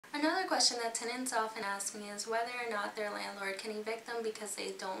Another question that tenants often ask me is whether or not their landlord can evict them because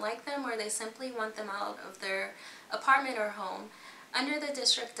they don't like them or they simply want them out of their apartment or home. Under the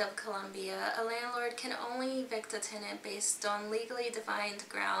District of Columbia, a landlord can only evict a tenant based on legally defined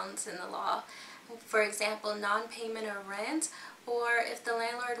grounds in the law. For example, non-payment of rent, or if the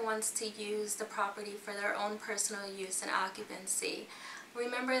landlord wants to use the property for their own personal use and occupancy.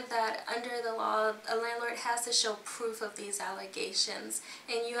 Remember that under the law, a landlord has to show proof of these allegations,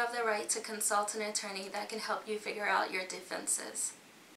 and you have the right to consult an attorney that can help you figure out your defenses.